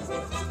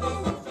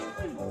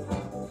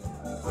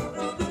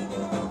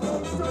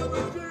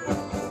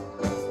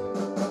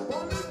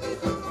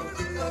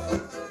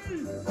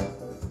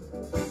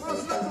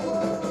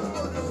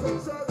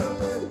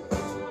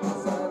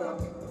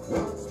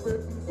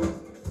spitting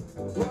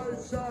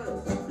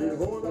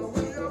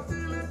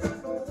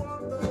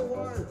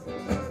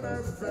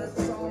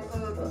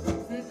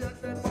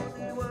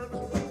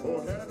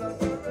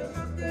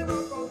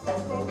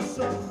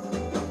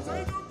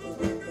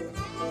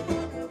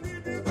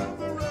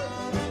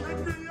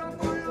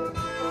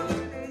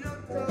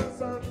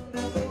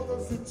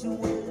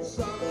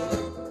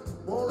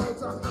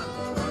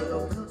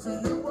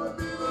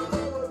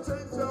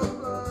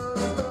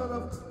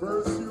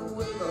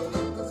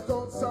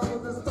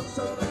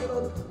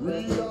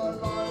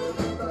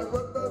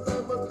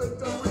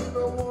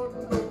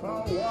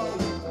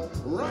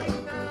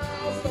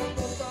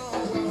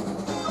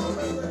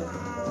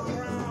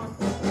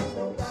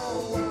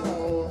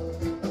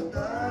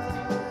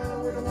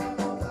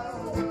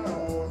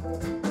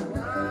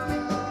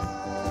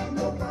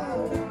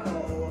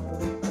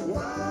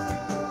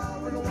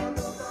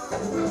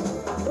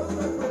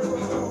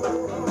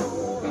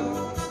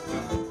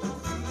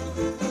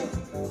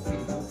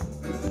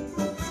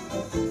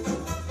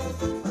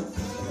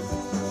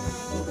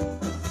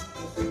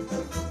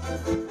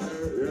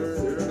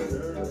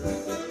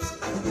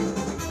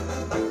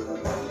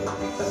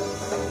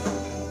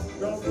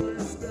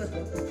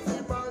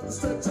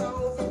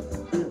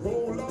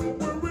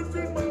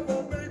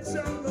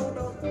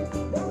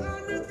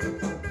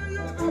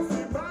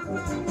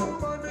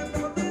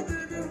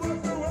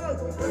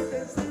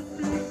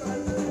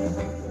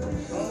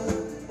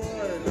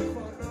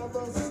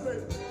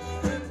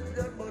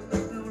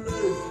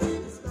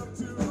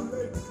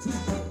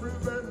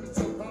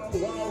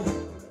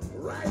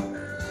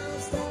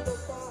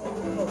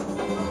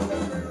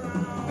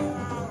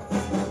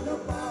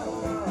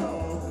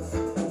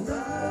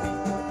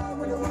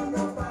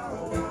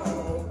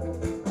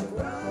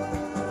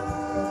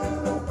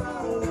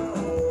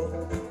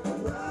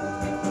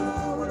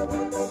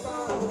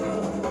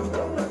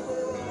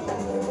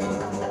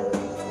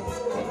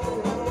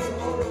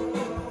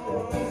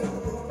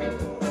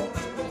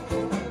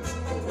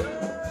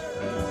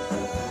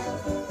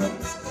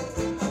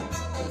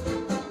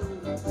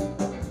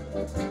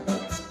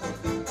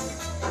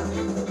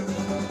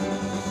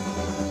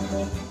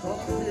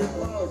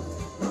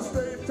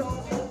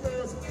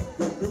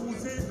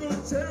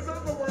change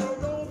of the world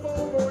don't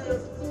move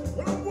yet.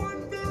 But I'm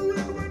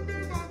wondering when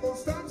they gonna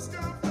stop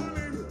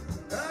scaffolding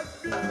at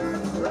the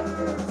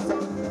entrance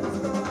of the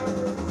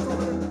starry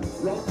coming.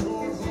 Rock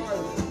goes high,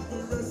 the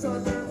rest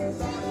of them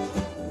die.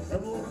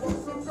 Everyone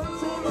wants some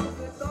control of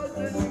the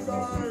dying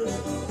sky.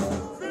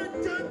 There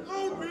can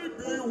only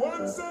be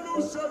one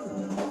solution.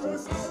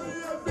 Just hurry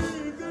and be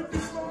the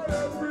for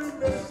every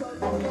nation.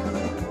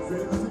 Nobody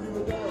says to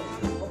the world,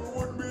 I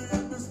wouldn't be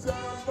in this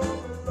jam for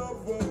the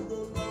love of the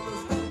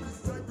lovers. This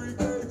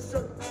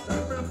segregation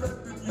that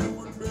prevented you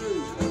and me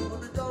from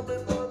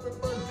becoming one of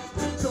them.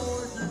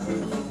 Enjoying the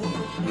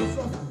peace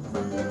of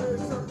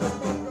creation.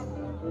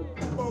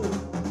 Oh,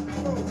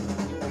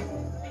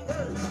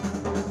 hey,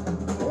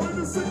 what is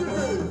the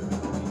secret?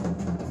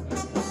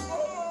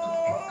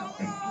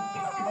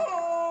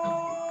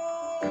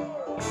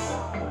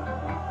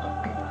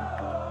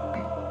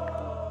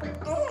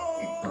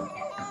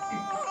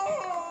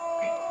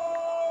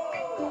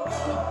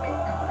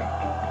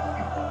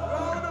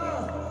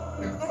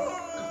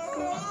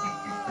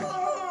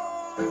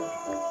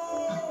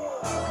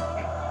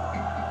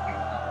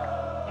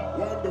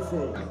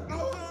 Wonderful.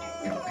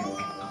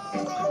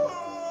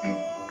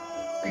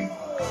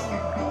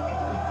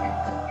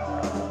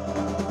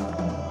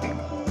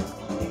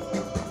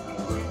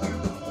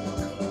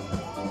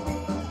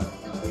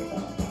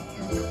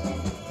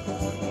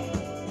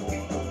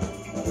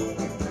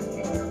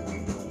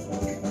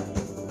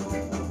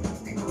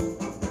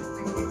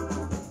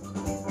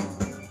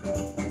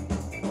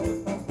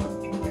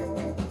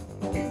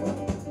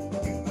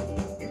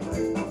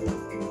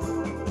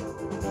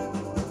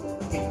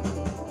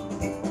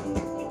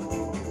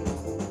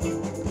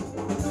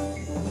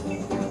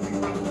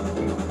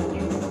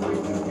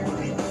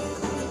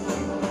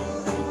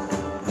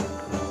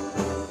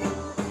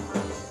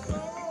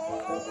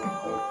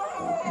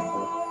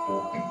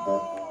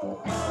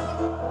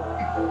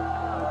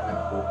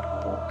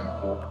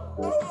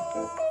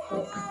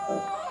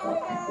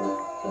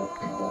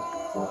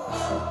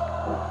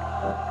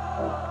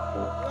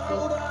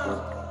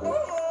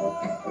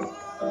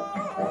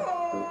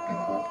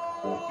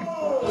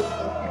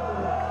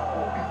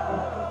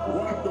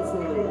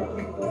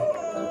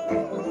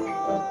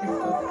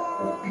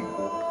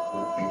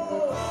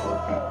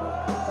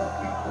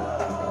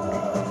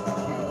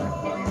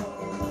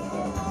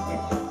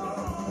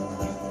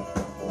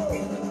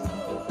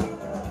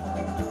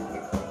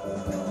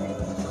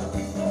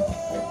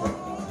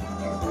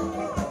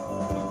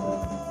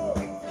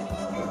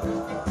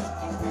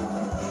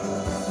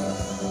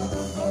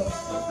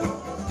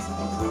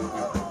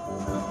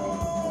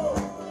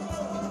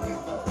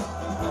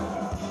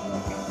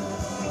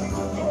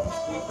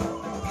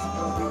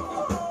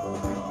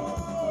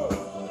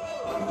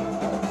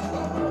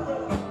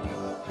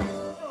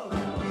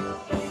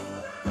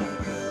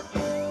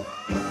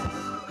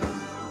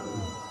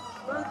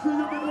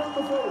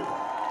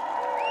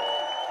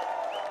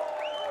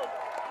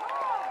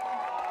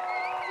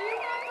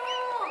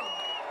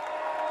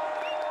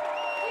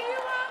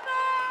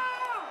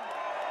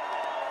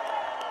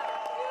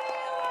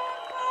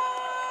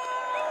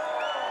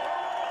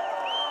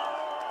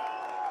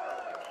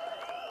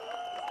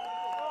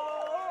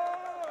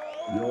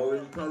 You're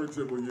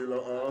encouraging with you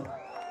lot,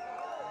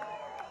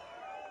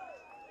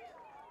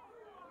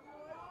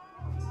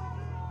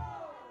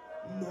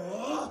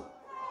 No.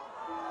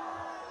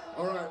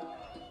 All right.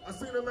 I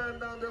seen a man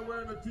down there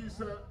wearing a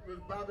t-shirt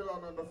with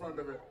Babylon on the front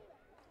of it.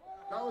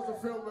 That was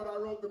the film that I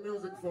wrote the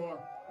music for,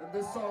 and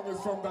this song is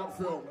from that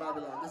film,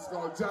 Babylon. It's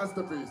called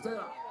Jazzterpiece. Take it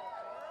out.